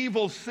 this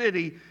evil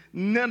city,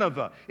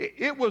 Nineveh.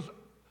 It was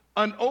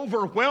an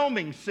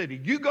overwhelming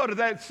city. You go to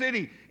that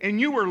city and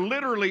you were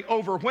literally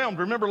overwhelmed.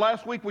 Remember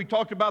last week we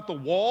talked about the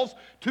walls,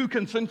 2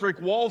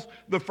 concentric walls.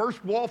 The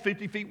first wall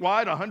 50 feet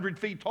wide, 100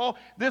 feet tall.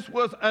 This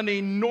was an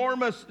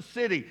enormous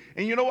city.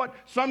 And you know what?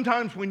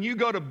 Sometimes when you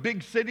go to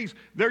big cities,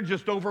 they're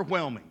just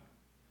overwhelming.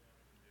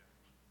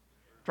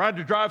 Tried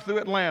to drive through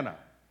Atlanta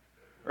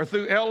or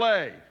through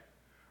LA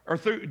or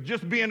through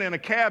just being in a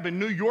cab in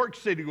New York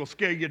City will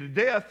scare you to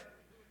death.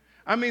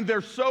 I mean,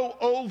 they're so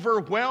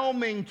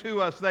overwhelming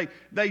to us.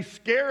 They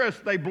scare us.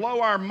 They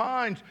blow our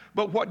minds.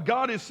 But what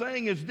God is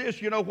saying is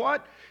this, you know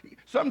what?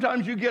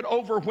 Sometimes you get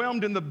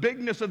overwhelmed in the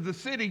bigness of the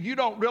city. You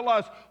don't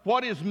realize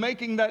what is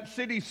making that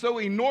city so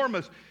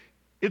enormous.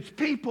 It's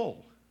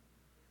people.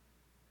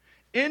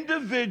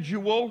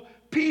 Individual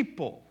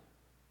people.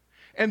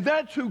 And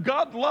that's who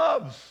God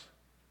loves.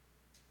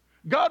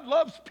 God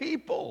loves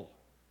people.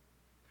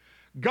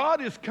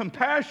 God is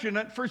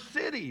compassionate for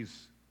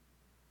cities.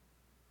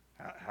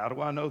 How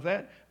do I know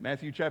that?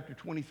 Matthew chapter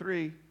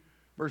 23,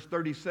 verse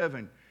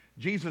 37.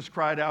 Jesus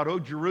cried out, "O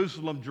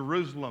Jerusalem,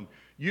 Jerusalem,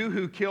 you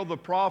who kill the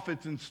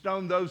prophets and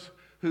stone those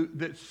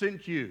that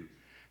sent you.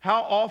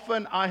 How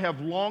often I have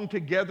longed to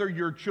gather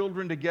your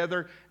children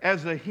together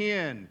as a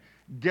hen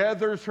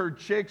gathers her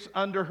chicks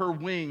under her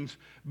wings,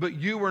 but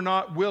you were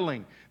not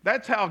willing."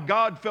 That's how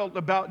God felt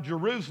about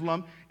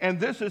Jerusalem, and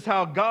this is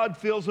how God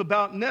feels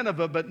about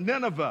Nineveh. But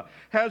Nineveh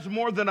has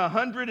more than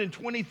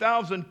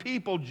 120,000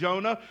 people,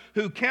 Jonah,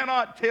 who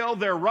cannot tell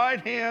their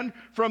right hand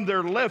from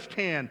their left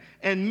hand,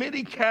 and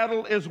many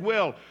cattle as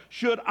well.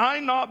 Should I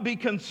not be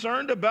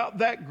concerned about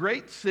that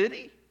great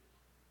city?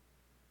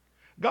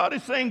 God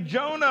is saying,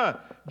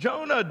 Jonah,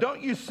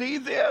 don't you see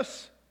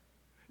this?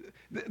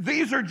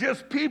 These are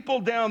just people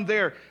down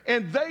there,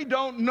 and they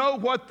don't know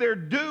what they're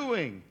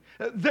doing.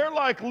 They're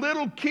like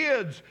little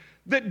kids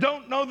that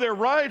don't know their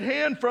right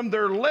hand from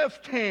their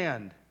left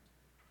hand.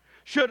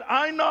 Should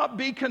I not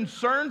be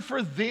concerned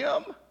for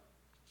them?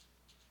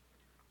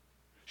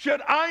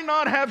 Should I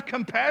not have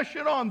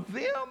compassion on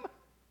them?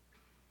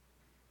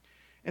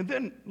 And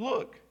then,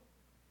 look,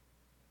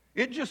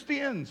 it just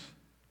ends.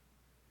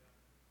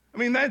 I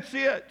mean, that's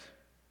it.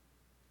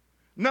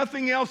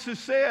 Nothing else is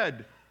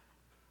said.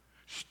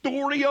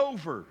 Story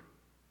over.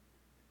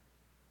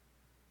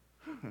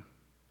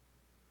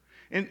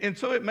 And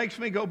so it makes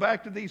me go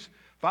back to these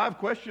 5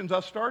 questions I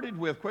started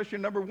with.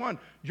 Question number 1,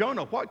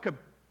 Jonah, what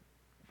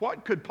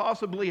could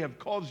possibly have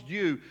caused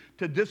you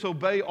to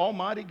disobey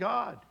Almighty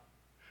God?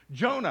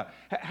 Jonah,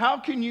 how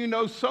can you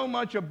know so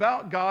much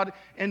about God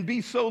and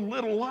be so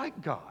little like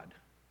God?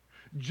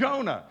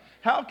 Jonah,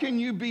 how can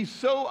you be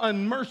so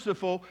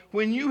unmerciful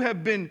when you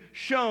have been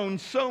shown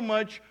so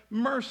much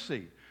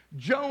mercy?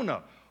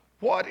 Jonah,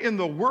 what in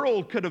the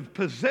world could have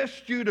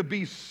possessed you to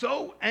be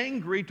so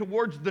angry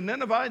towards the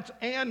Ninevites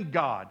and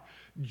God?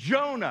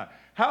 Jonah,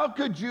 how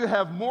could you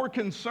have more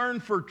concern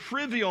for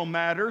trivial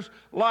matters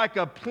like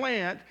a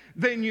plant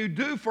than you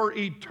do for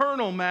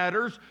eternal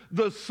matters,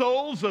 the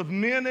souls of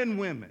men and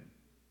women?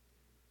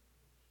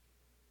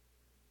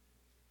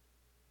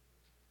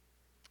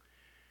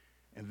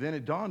 And then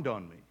it dawned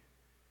on me.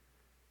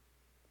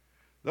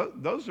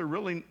 Those are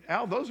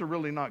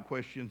really not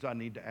questions I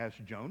need to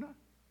ask Jonah.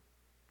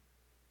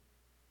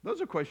 Those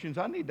are questions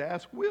I need to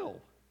ask Will.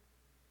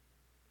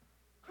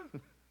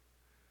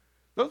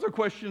 Those are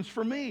questions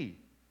for me.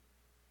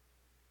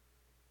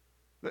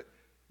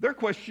 They're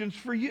questions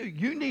for you.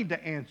 You need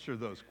to answer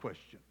those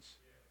questions.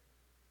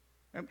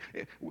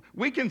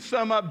 We can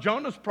sum up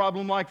Jonah's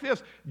problem like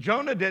this.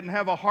 Jonah didn't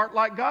have a heart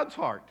like God's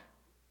heart.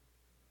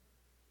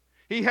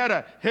 He had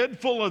a head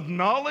full of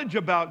knowledge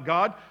about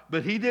God,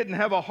 but he didn't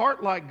have a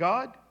heart like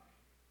God.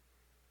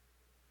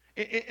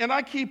 And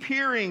I keep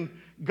hearing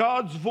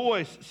God's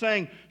voice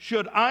saying,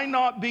 should I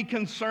not be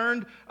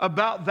concerned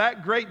about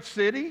that great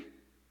city?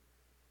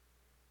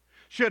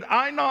 Should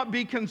I not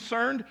be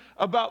concerned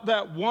about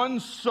that one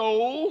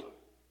soul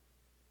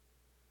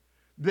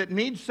that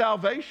needs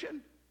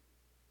salvation?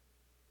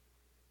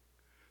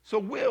 So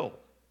Will,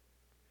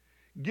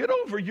 get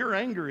over your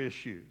anger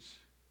issues.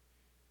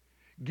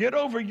 Get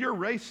over your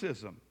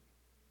racism.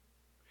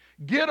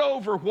 Get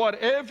over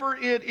whatever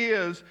it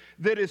is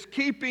that is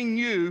keeping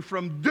you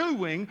from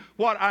doing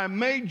what I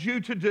made you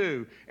to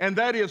do, and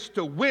that is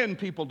to win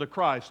people to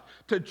Christ,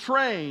 to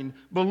train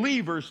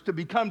believers to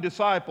become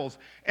disciples,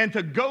 and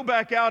to go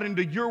back out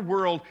into your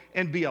world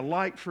and be a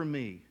light for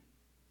me.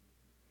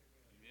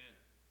 Amen.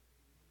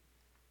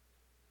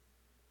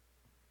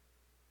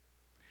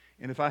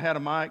 And if I had a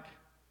mic,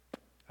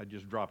 I'd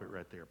just drop it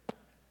right there.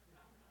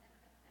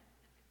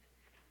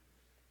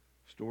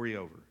 Story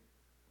over.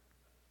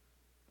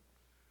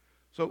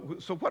 So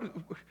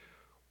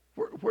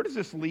where does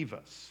this leave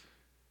us?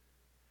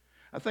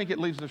 I think it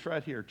leaves us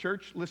right here.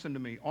 Church, listen to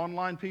me.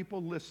 Online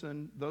people,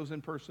 listen. Those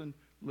in person,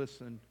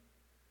 listen.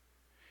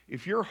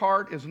 If your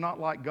heart is not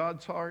like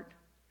God's heart,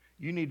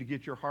 you need to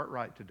get your heart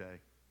right today.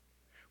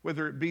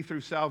 Whether it be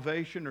through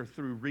salvation or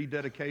through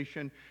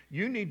rededication,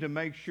 you need to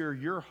make sure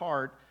your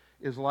heart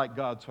is like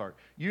God's heart.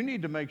 You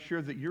need to make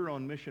sure that you're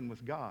on mission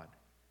with God.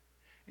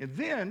 And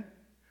then,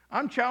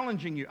 I'm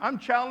challenging you. I'm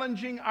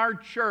challenging our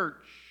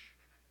church.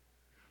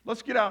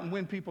 Let's get out and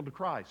win people to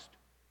Christ.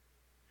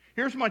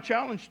 Here's my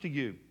challenge to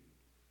you.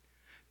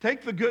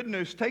 Take the good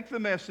news, take the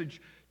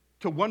message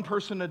to one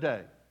person a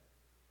day.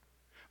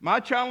 My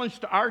challenge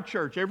to our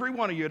church, every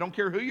one of you, I don't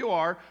care who you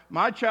are,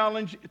 my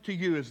challenge to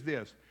you is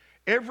this.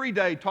 Every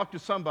day, talk to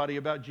somebody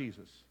about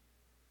Jesus.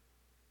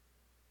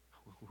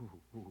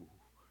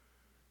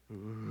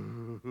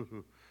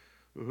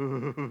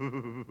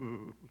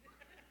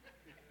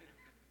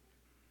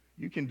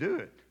 You can do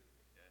it.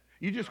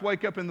 You just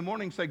wake up in the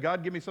morning and say,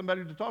 God, give me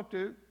somebody to talk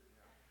to.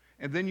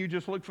 And then you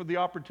just look for the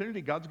opportunity.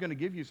 God's going to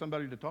give you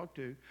somebody to talk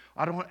to.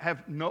 I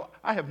have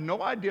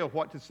no idea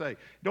what to say.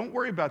 Don't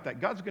worry about that.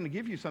 God's going to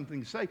give you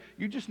something to say.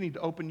 You just need to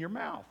open your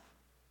mouth.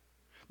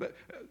 But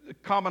the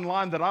common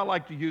line that I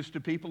like to use to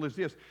people is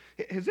this.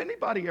 Has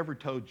anybody ever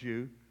told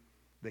you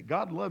that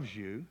God loves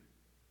you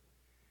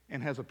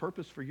and has a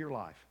purpose for your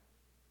life?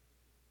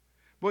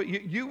 Well,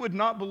 you would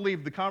not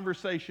believe the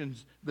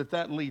conversations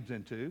that leads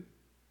into.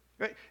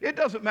 It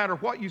doesn't matter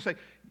what you say.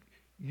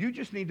 You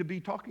just need to be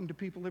talking to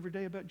people every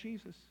day about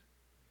Jesus.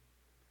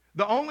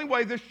 The only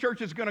way this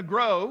church is going to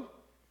grow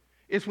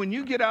is when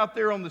you get out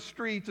there on the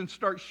streets and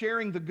start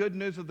sharing the good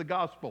news of the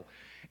gospel.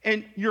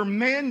 And you're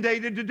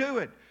mandated to do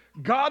it.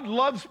 God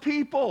loves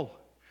people.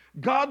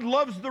 God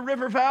loves the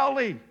River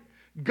Valley.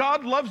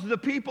 God loves the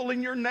people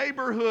in your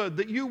neighborhood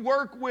that you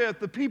work with,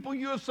 the people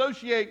you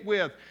associate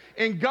with.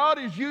 And God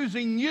is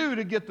using you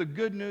to get the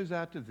good news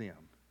out to them.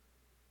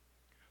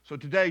 So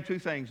today, two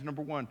things.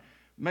 Number one,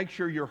 make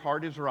sure your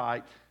heart is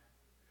right.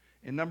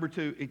 And number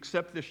two,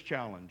 accept this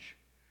challenge.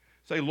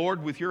 Say,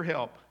 Lord, with your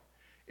help,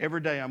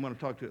 every day I'm going to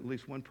talk to at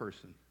least one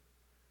person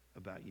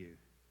about you.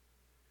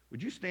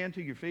 Would you stand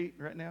to your feet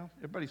right now?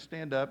 Everybody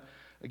stand up.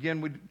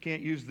 Again, we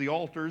can't use the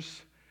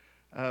altars,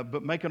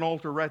 but make an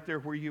altar right there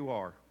where you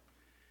are.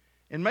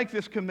 And make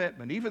this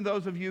commitment. Even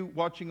those of you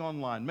watching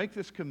online, make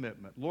this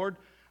commitment. Lord,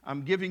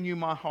 I'm giving you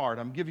my heart.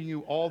 I'm giving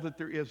you all that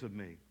there is of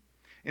me.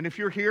 And if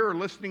you're here or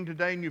listening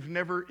today and you've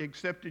never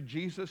accepted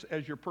Jesus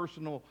as your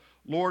personal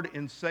Lord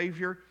and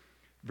Savior,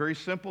 very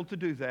simple to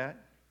do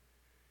that.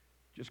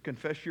 Just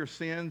confess your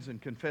sins and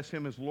confess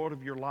Him as Lord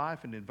of your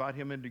life and invite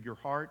Him into your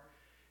heart,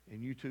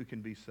 and you too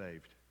can be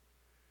saved.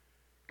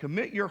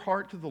 Commit your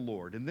heart to the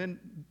Lord and then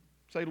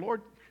say,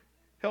 Lord,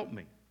 help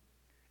me.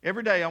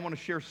 Every day I want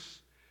to share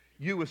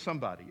you with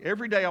somebody.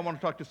 Every day I want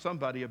to talk to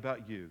somebody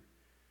about you.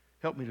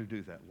 Help me to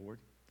do that, Lord.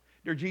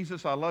 Dear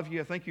Jesus, I love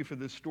you. I thank you for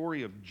this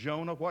story of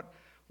Jonah.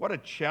 What a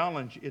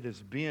challenge it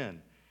has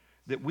been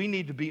that we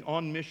need to be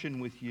on mission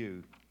with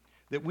you,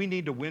 that we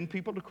need to win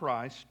people to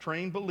Christ,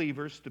 train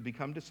believers to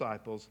become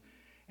disciples,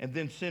 and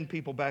then send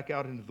people back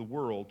out into the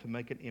world to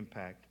make an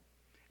impact.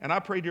 And I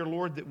pray, dear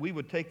Lord, that we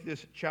would take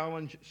this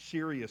challenge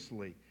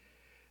seriously.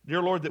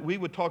 Dear Lord, that we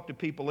would talk to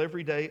people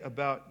every day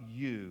about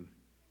you.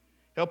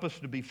 Help us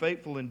to be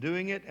faithful in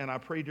doing it, and I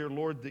pray, dear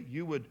Lord, that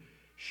you would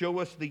show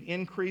us the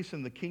increase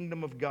in the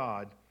kingdom of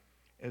God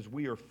as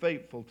we are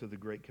faithful to the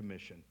Great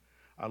Commission.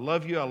 I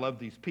love you. I love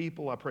these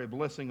people. I pray a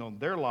blessing on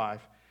their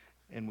life,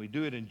 and we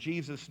do it in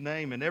Jesus'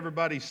 name. And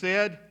everybody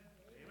said,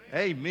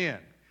 Amen. Amen.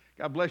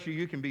 God bless you.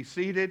 You can be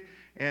seated.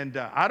 And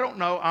I don't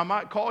know, I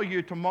might call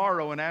you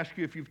tomorrow and ask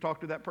you if you've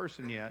talked to that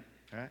person yet.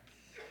 All right?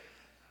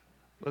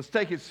 Let's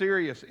take it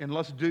serious and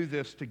let's do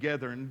this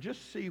together and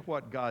just see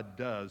what God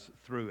does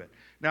through it.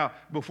 Now,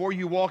 before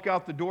you walk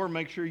out the door,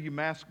 make sure you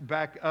mask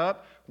back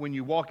up. When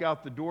you walk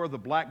out the door, the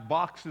black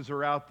boxes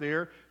are out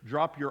there.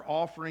 Drop your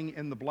offering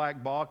in the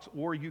black box,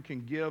 or you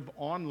can give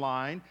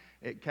online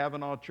at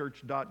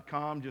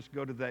CavanaughChurch.com. Just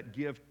go to that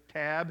Give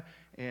tab,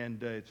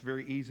 and it's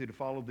very easy to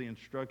follow the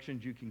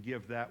instructions. You can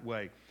give that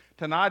way.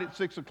 Tonight at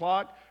 6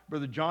 o'clock,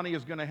 Brother Johnny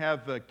is going to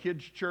have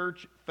Kids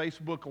Church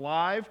Facebook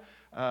Live.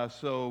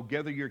 So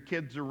gather your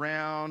kids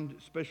around,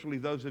 especially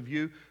those of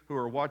you who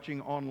are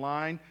watching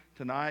online.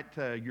 Tonight,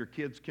 your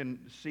kids can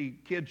see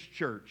Kids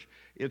Church.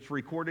 It's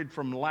recorded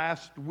from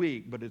last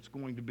week, but it's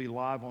going to be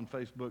live on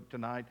Facebook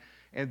tonight.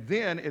 And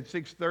then at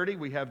 6:30,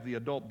 we have the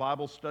adult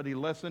Bible study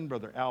lesson.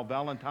 Brother Al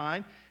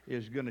Valentine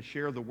is going to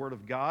share the Word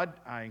of God.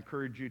 I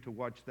encourage you to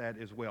watch that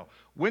as well.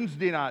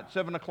 Wednesday night,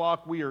 7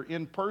 o'clock, we are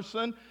in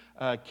person.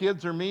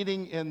 Kids are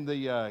meeting in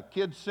the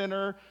Kids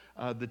Center.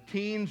 The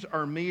teens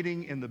are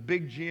meeting in the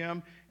big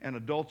gym, and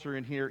adults are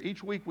in here.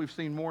 Each week we've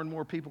seen more and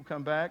more people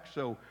come back,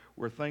 so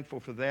we're thankful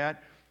for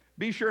that.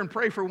 Be sure and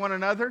pray for one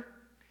another,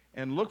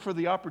 and look for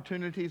the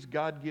opportunities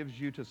God gives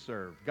you to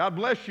serve. God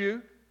bless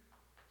you.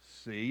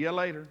 See you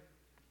later.